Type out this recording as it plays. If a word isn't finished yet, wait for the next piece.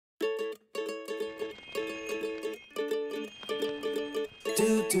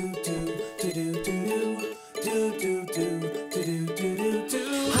Do do do do do do do do do do do do do.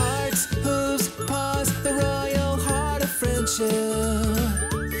 Hearts, hooves, paws, the royal heart of friendship.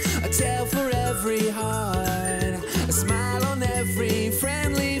 A tale for every heart, a smile on every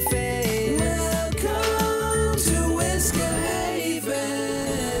friendly face. Welcome to Whisker Haven.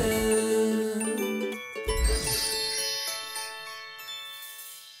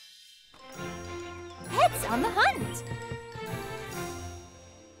 Heads on the hunt.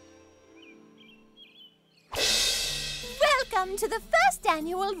 Welcome to the first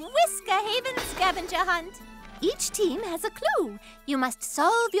annual Whisker Haven Scavenger Hunt. Each team has a clue. You must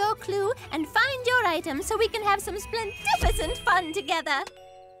solve your clue and find your item so we can have some splendificent fun together.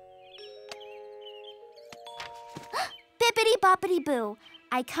 Bippity-boppity-boo.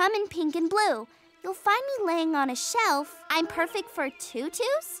 I come in pink and blue. You'll find me laying on a shelf. I'm perfect for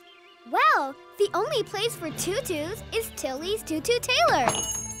tutus? Well, the only place for tutus is Tilly's Tutu Tailor.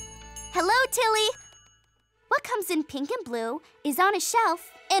 Hello, Tilly. What comes in pink and blue is on a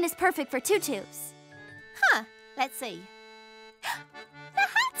shelf and is perfect for tutus. Huh, let's see. The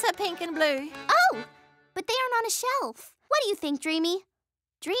hats are pink and blue. Oh, but they aren't on a shelf. What do you think, Dreamy?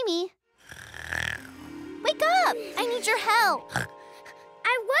 Dreamy? Wake up! I need your help.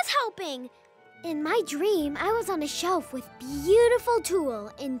 I was helping. In my dream, I was on a shelf with beautiful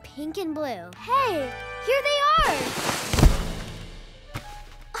tulle in pink and blue. Hey, here they are.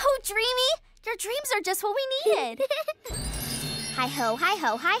 Oh, Dreamy, your dreams are just what we needed. Hi-ho,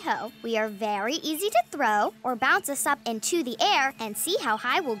 hi-ho, hi-ho. We are very easy to throw or bounce us up into the air and see how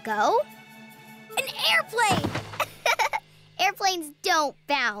high we'll go. An airplane! Airplanes don't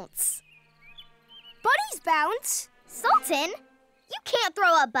bounce. Bunnies bounce. Sultan, you can't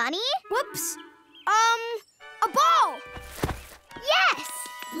throw a bunny. Whoops. A ball. Yes,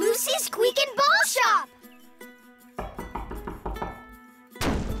 Lucy's Squeak and Ball Shop.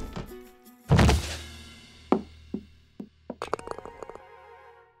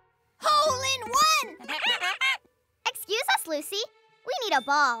 Hole in one! Excuse us, Lucy. We need a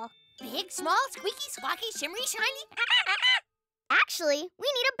ball. Big, small, squeaky, squawky, shimmery, shiny. Actually,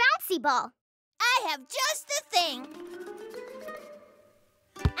 we need a bouncy ball. I have just the thing.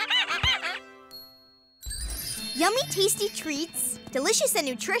 Yummy, tasty treats, delicious and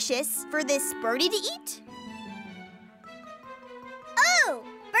nutritious for this birdie to eat. Oh,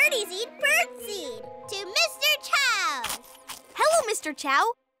 birdies eat birdseed. To Mr. Chow. Hello, Mr.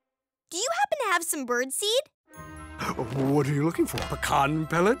 Chow. Do you happen to have some birdseed? What are you looking for? Pecan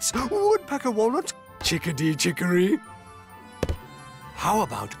pellets? Woodpecker walnuts? Chickadee chicory? How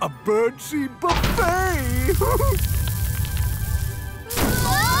about a birdseed buffet?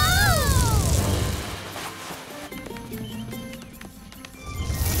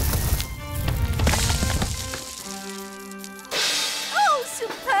 Oh,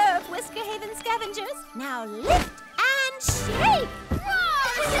 superb, Whisker Haven Scavengers. Now lift and shake.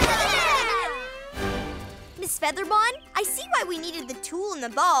 Miss Featherbon, I see why we needed the tool and the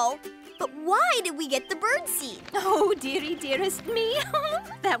ball, but why did we get the birdseed? Oh, dearie, dearest me.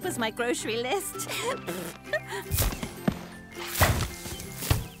 That was my grocery list.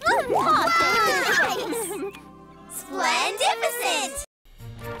 Nice. Splendificent!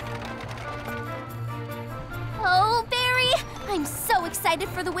 Oh, Barry, I'm so excited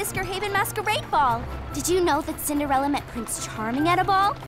for the Whisker Haven Masquerade Ball. Did you know that Cinderella met Prince Charming at a ball?